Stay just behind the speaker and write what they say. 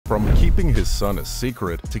From keeping his son a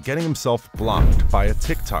secret to getting himself blocked by a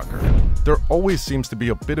TikToker, there always seems to be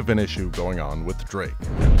a bit of an issue going on with Drake.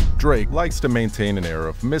 Drake likes to maintain an air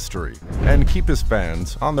of mystery and keep his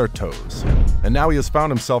fans on their toes. And now he has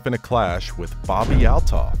found himself in a clash with Bobbi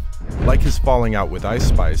Althoff. Like his falling out with Ice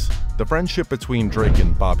Spice, the friendship between Drake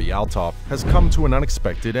and Bobbi Althoff has come to an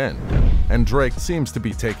unexpected end, and Drake seems to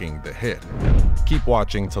be taking the hit. Keep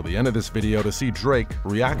watching till the end of this video to see Drake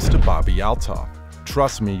reacts to Bobbi Althoff.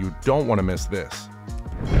 Trust me, you don't want to miss this.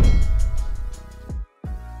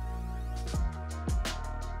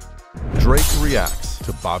 Drake reacts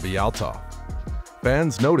to Bobbi Althoff.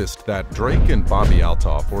 Fans noticed that Drake and Bobbi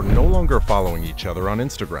Althoff were no longer following each other on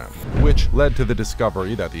Instagram, which led to the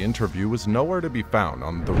discovery that the interview was nowhere to be found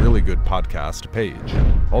on the Really Good podcast page.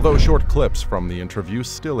 Although short clips from the interview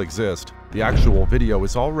still exist, the actual video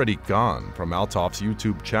is already gone from Althoff's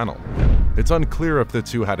YouTube channel. It's unclear if the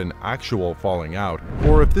two had an actual falling out,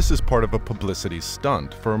 or if this is part of a publicity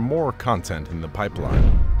stunt for more content in the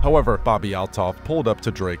pipeline. However, Bobbi Althoff pulled up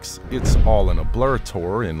to Drake's It's All in a Blur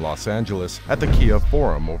tour in Los Angeles at the Kia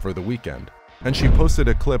Forum over the weekend, and she posted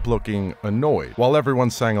a clip looking annoyed while everyone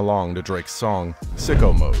sang along to Drake's song,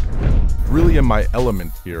 Sicko Mode. "Really in my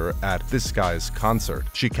element here at this guy's concert,"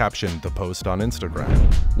 she captioned the post on Instagram.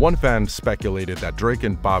 One fan speculated that Drake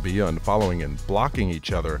and Bobbi unfollowing and blocking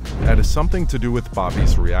each other had something to do with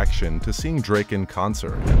Bobbi's reaction to seeing Drake in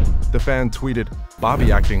concert. The fan tweeted,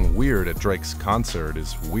 "Bobbi acting weird at Drake's concert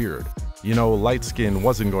is weird. You know, light skin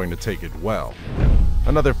wasn't going to take it well."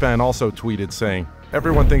 Another fan also tweeted saying,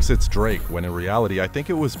 "Everyone thinks it's Drake, when in reality I think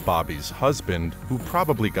it was Bobbi's husband who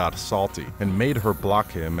probably got salty and made her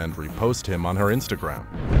block him and repost him on her Instagram."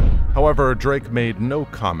 However, Drake made no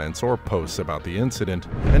comments or posts about the incident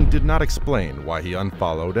and did not explain why he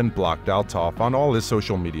unfollowed and blocked Althoff on all his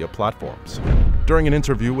social media platforms. During an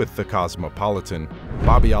interview with The Cosmopolitan,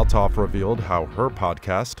 Bobbi Althoff revealed how her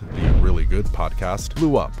podcast, the Really Good podcast,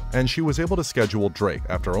 blew up, and she was able to schedule Drake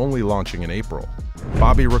after only launching in April.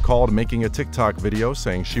 Bobbi recalled making a TikTok video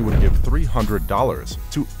saying she would give $300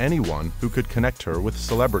 to anyone who could connect her with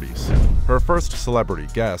celebrities. Her first celebrity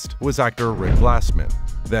guest was actor Rick Glassman.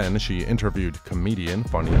 Then she interviewed comedian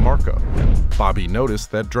Funny Marco. Bobbi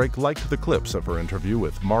noticed that Drake liked the clips of her interview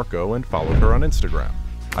with Marco and followed her on Instagram.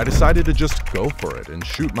 "I decided to just go for it and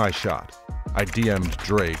shoot my shot. I DM'd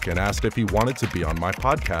Drake and asked if he wanted to be on my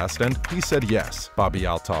podcast, and he said yes," Bobbi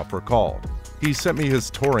Althoff recalled. "He sent me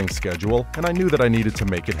his touring schedule, and I knew that I needed to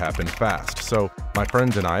make it happen fast, so my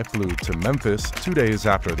friend and I flew to Memphis 2 days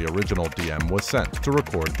after the original DM was sent to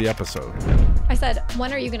record the episode." I said,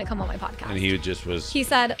 "When are you going to come on my podcast?" And he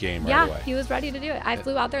said, game right yeah, away. He was ready to do it. I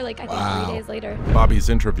flew out there I think 3 days later. Bobbi's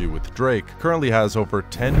interview with Drake currently has over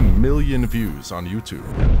 10 million views on YouTube.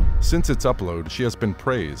 Since its upload, she has been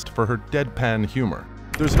praised for her deadpan humor.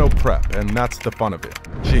 "There's no prep, and that's the fun of it,"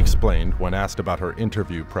 she explained when asked about her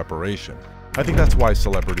interview preparation. "I think that's why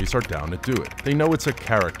celebrities are down to do it. They know it's a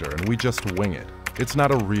character and we just wing it. It's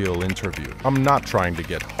not a real interview. I'm not trying to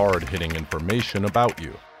get hard-hitting information about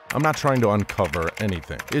you. I'm not trying to uncover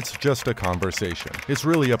anything. It's just a conversation. It's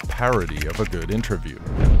really a parody of a good interview."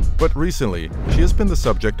 But recently, she has been the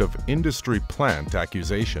subject of industry plant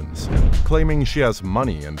accusations, claiming she has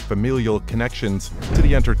money and familial connections to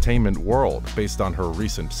the entertainment world based on her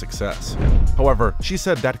recent success. However, she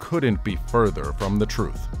said that couldn't be further from the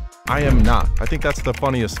truth. "I am not. I think that's the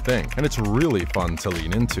funniest thing, and it's really fun to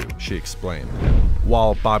lean into," she explained.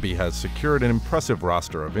 While Bobbi has secured an impressive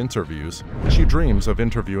roster of interviews, she dreams of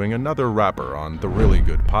interviewing another rapper on the Really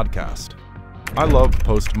Good podcast. "I love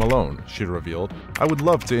Post Malone," she revealed. "I would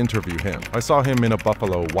love to interview him. I saw him in a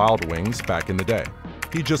Buffalo Wild Wings back in the day.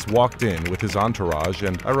 He just walked in with his entourage,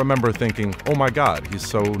 and I remember thinking, oh my god, he's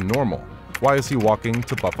so normal. Why is he walking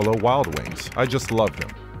to Buffalo Wild Wings? I just love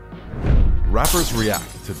him." Rappers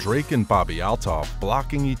react to Drake and Bobbi Althoff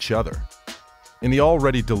blocking each other. In the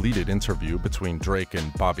already deleted interview between Drake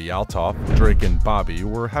and Bobbi Althoff, Drake and Bobbi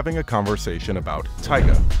were having a conversation about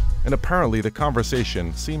Tyga, and apparently the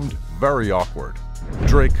conversation seemed very awkward.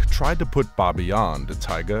 Drake tried to put Bobbi on to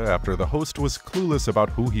Tyga after the host was clueless about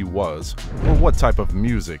who he was or what type of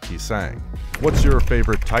music he sang. "What's your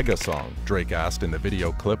favorite Tyga song?" Drake asked in the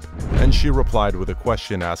video clip, and she replied with a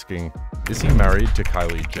question asking, "Is he married to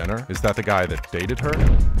Kylie Jenner? Is that the guy that dated her?"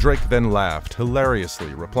 Drake then laughed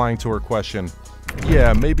hilariously, replying to her question,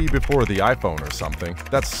 Yeah, maybe before the iPhone or something.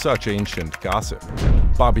 That's such ancient gossip.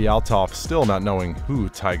 Bobbi Althoff, still not knowing who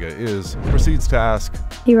Tyga is, proceeds to ask,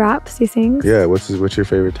 He raps, he sings. Yeah, what's your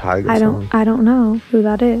favorite Tyga song? I don't know who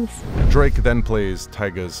that is. Drake then plays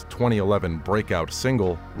Tyga's 2011 breakout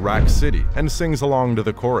single, Rack City, and sings along to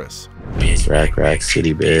the chorus. Rack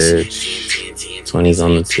City, bitch. 20s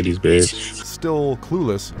on the titties, bitch. Still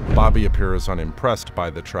clueless, Bobbi appears unimpressed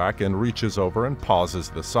by the track and reaches over and pauses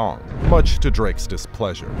the song, much to Drake's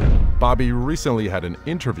displeasure. Bobbi recently had an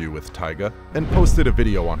interview with Tyga and posted a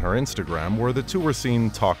video on her Instagram where the two were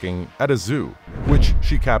seen talking at a zoo, which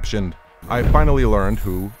she captioned, "I finally learned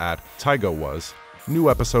who @Tyga was.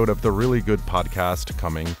 New episode of the Really Good podcast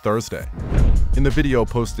coming Thursday." In the video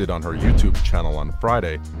posted on her YouTube channel on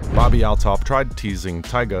Friday, Bobbi Althoff tried teasing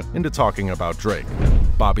Tyga into talking about Drake.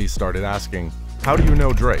 Bobbi started asking, "How do you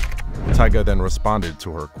know Drake?" Tyga then responded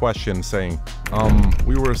to her question saying,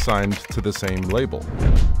 we were signed to the same label."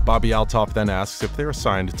 Bobbi Althoff then asks if they're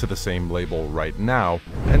signed to the same label right now,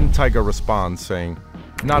 and Tyga responds saying,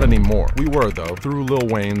 "Not anymore. We were though, through Lil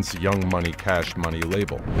Wayne's Young Money Cash Money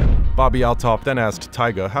label." Bobbi Althoff then asked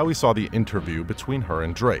Tyga how he saw the interview between her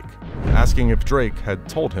and Drake, asking if Drake had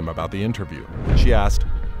told him about the interview. She asked,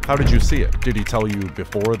 "How did you see it? Did he tell you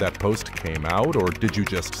before that post came out, or did you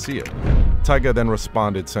just see it?" Tyga then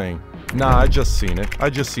responded saying, "Nah, I just seen it. I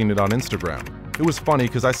just seen it on Instagram. It was funny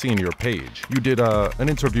because I seen your page. You did an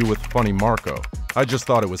interview with Funny Marco. I just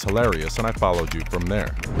thought it was hilarious and I followed you from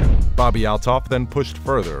there." Bobbi Althoff then pushed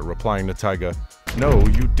further, replying to Tyga, "No,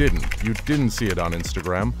 you didn't. You didn't see it on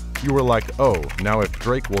Instagram. You were like, oh, now if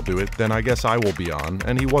Drake will do it, then I guess I will be on,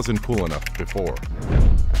 and he wasn't cool enough before."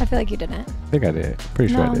 I feel like you didn't. I think I did.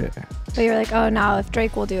 Pretty sure I did. But you were like, oh, now if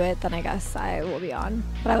Drake will do it, then I guess I will be on.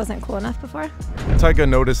 But I wasn't cool enough before. Tyga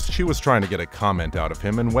noticed she was trying to get a comment out of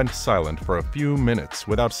him and went silent for a few minutes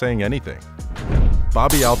without saying anything.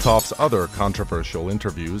 Bobbi Althoff's other controversial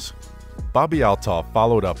interviews. Bobbi Althoff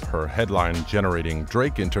followed up her headline-generating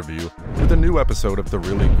Drake interview with a new episode of the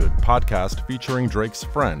Really Good podcast featuring Drake's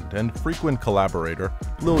friend and frequent collaborator,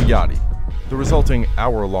 Lil Yachty. The resulting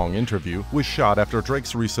hour-long interview was shot after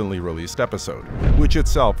Drake's recently released episode, which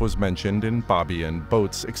itself was mentioned in Bobbi and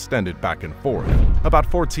Boat's extended back and forth. About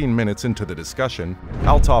 14 minutes into the discussion,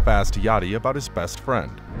 Althoff asked Yachty about his best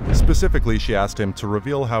friend. Specifically, she asked him to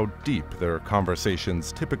reveal how deep their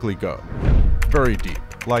conversations typically go. "Very deep,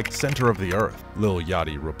 like center of the earth," Lil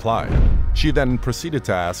Yachty replied. She then proceeded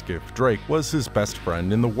to ask if Drake was his best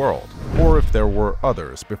friend in the world, or if there were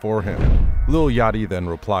others before him. Lil Yachty then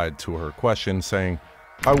replied to her question saying,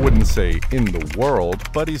 "I wouldn't say in the world,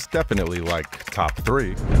 but he's definitely like top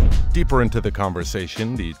 3. Deeper into the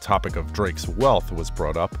conversation, the topic of Drake's wealth was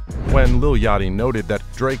brought up, when Lil Yachty noted that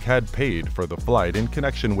Drake had paid for the flight in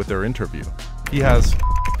connection with their interview. "He has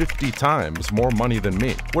 50 times more money than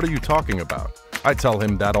me. What are you talking about? I tell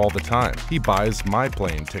him that all the time. He buys my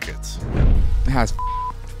plane tickets." It has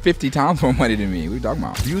 50 times more money than me. What are you talking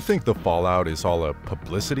about? Do you think the fallout is all a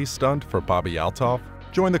publicity stunt for Bobbi Althoff?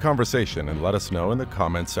 Join the conversation and let us know in the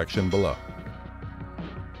comments section below.